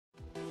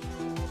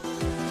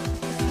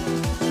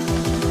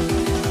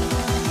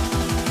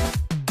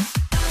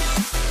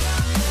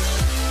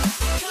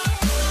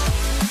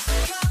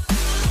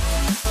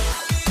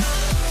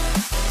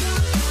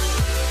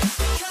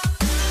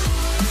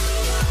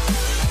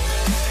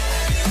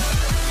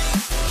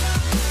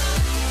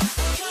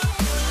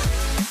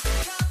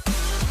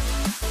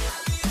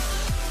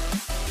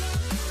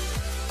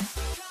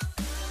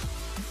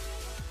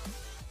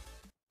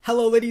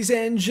Hello ladies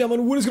and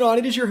gentlemen, what is going on?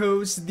 It is your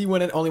host, the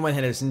one and only one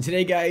Henis, and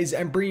today guys,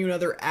 I'm bringing you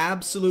another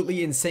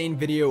absolutely insane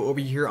video over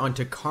here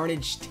onto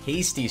KARNAGE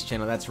Tasty's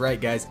channel. That's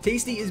right guys,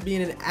 Tasty is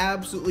being an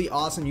absolutely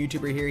awesome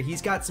YouTuber here.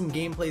 He's got some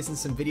gameplays and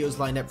some videos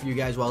lined up for you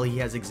guys while he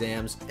has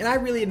exams, and I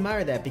really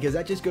admire that because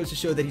that just goes to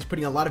show that he's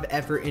putting a lot of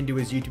effort into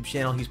his YouTube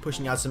channel. He's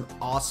pushing out some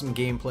awesome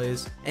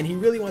gameplays, and he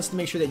really wants to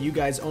make sure that you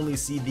guys only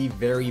see the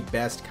very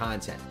best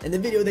content. And the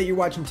video that you're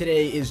watching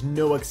today is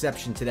no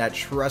exception to that,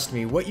 trust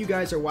me. What you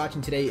guys are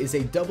watching today is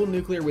a double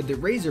nuclear with the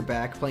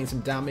RAZORBACK playing some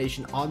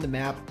domination on the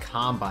map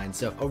Combine.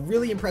 So a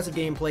really impressive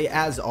gameplay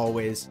as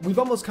always. We've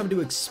almost come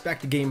to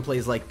expect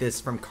gameplays like this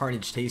from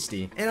KARNAGE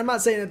Tasty. And I'm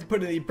not saying that to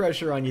put any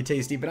pressure on you,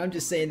 Tasty, but I'm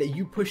just saying that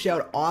you push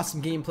out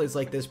awesome gameplays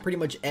like this pretty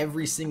much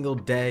every single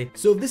day.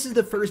 So if this is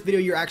the first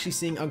video you're actually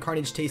seeing on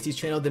KARNAGE Tasty's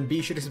channel, then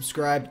be sure to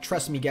subscribe.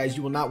 Trust me guys,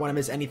 you will not want to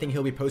miss anything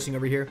he'll be posting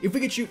over here. If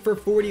we could shoot for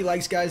 40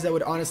 likes guys, that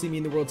would honestly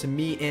mean the world to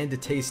me and to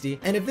Tasty.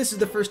 And if this is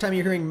the first time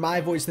you're hearing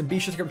my voice, then be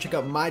sure to come check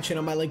out my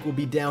channel. My link will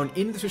be down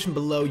in the description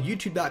below,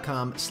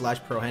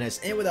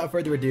 youtube.com/prohenis. And without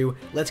further ado,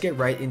 let's get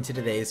right into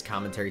today's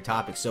commentary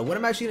topic. So what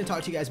I'm actually going to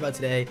talk to you guys about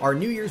today are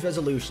New Year's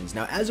resolutions.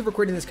 Now, as of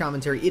recording this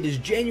commentary, it is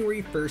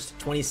January 1st,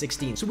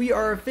 2016. So we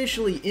are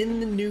officially in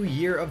the new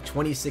year of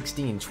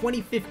 2016.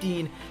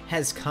 2015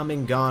 has come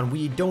and gone.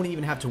 We don't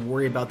even have to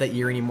worry about that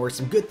year anymore.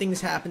 Some good things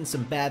happen,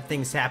 some bad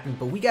things happen,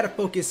 but we got to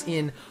focus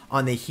in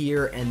on the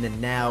here and the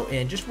now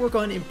and just work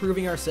on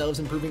improving ourselves,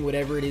 improving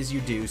whatever it is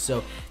you do.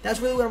 So that's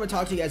really what I'm going to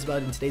talk to you guys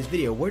about in today's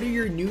video. What are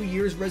your New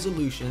Year's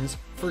resolutions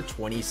for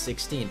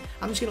 2016?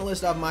 I'm just going to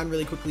list off mine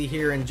really quickly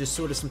here and just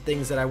sort of some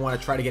things that I want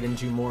to try to get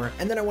into more.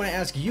 And then I want to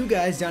ask you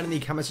guys down in the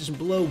comment section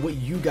below what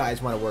you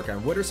guys want to work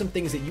on. What are some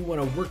things that you want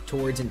to work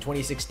towards in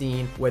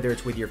 2016, whether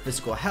it's with your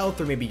physical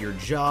health or maybe your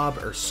job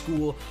or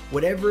school,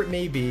 whatever it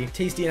may be.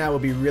 Tasty and I will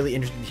be really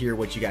interested to hear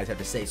what you guys have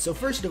to say. So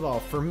first of all,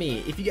 for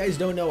me, if you guys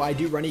don't know, I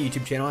do run a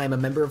YouTube channel. I am a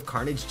member of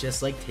KARNAGE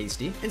just like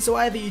Tasty. And so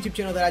I have a YouTube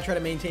channel that I try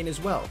to maintain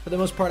as well. For the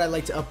most part, I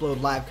like to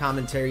upload live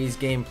commentaries,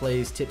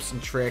 gameplays, tips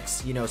and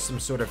tricks, you know, some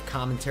sort of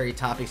commentary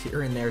topics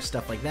here and there,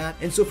 stuff like that.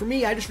 And so for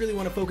me, I just really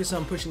want to focus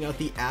on pushing out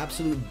the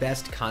absolute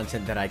best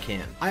content that I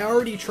can. I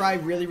already try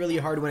really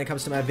hard when it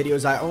comes to my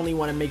videos. I only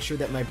want to make sure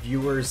that my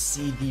viewers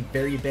see the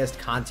very best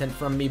content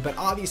from me, but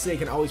obviously I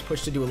can always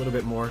push to do a little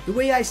bit more. The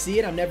way I see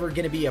it, I'm never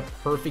going to be a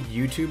perfect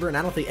YouTuber, and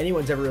I don't think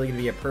anyone's ever really going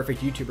to be a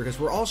perfect YouTuber because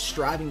we're all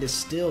striving to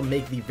still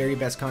make the very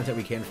best content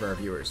we can for our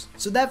viewers.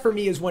 So that for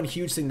me is one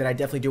huge thing that I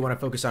definitely do want to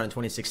focus on in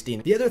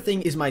 2016. The other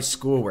thing is my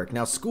schoolwork.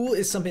 Now, school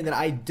is something that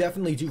I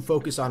definitely do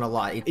focus on a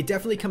lot. It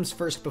definitely comes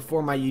first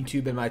before my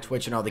YouTube and my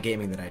Twitch and all the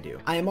gaming that I do.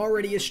 I am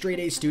already a straight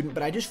A student,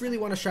 but I just really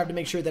want to strive to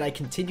make sure that I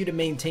continue to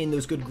maintain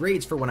those good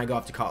grades for when I go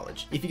off to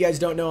college. If you guys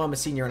don't know, I'm a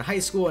senior in high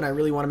school, and I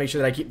really want to make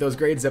sure that I keep those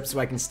grades up so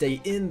I can stay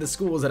in the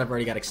schools that I've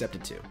already got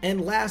accepted to.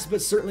 And last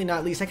but certainly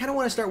not least, I kind of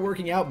want to start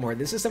working out more.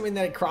 This is something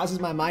that crosses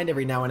my mind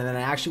every now and then.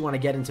 I actually want to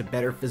get into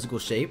better physical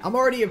shape. I'm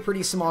already a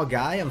pretty small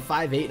guy. I'm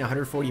 5'8" and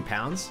 140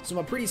 pounds, so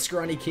I'm a pretty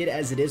scrawny kid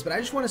as it is, but I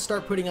just want to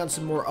start putting on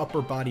some more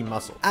upper body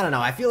muscle. I don't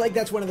know, I feel like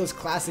that's one of those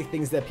classic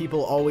things that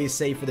people always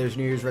say for those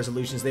New Year's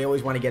resolutions. They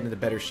always want to get into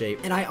better shape,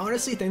 and I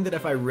honestly think that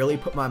if I really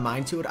put my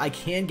mind to it, I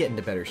can get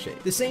into better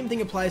shape. The same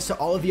thing applies to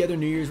all of the other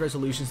New Year's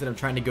resolutions that I'm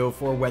trying to go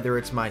for, whether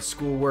it's my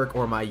schoolwork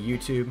or my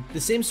YouTube.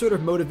 The same sort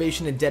of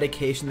motivation and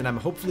dedication that I'm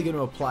hopefully going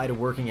to apply to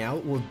working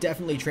out will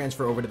definitely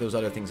transfer over to those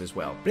other things as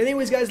well. But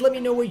anyways guys, let me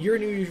know what your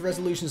New Year's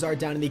resolutions are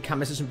down in the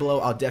comment section below.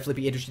 I'll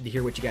definitely be interested to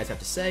hear what you guys have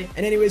to say.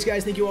 And anyways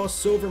guys, thank you all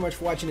so very much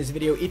for watching this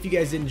video. If you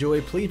guys did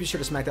enjoy, please be sure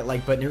to smack that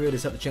like button. It really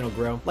does help the channel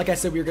grow. Like I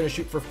said, we are going to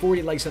shoot for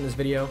 40 likes on this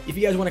video. If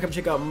you guys want to come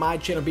check out my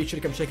channel, be sure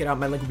to come check it out.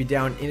 My link will be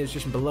down in the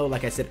description below,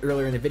 like I said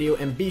earlier in the video.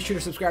 And be sure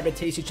to subscribe to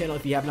Tasty channel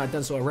if you have not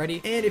done so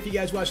already. And if you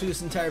guys watched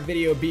this entire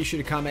video, be sure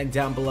to comment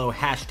down below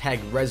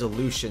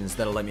 #resolutions.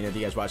 That'll let me know that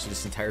you guys watched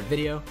this entire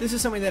video. This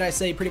is something that I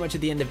say pretty much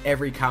at the end of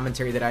every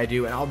commentary that I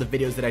do and all the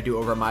videos that I do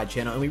over on my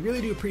channel. And we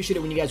really do appreciate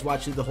it when you guys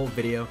watch through the whole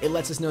video. It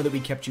lets us know that we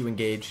kept you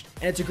engaged.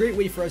 And it's a great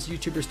way for us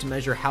YouTubers to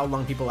measure how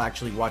long people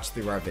actually watch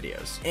through our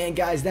videos. And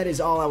guys, that is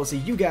all. I will see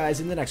you guys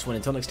in the next one.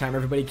 Until next time,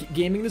 everybody, keep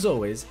gaming as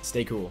always.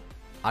 Stay cool.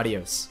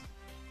 Adios.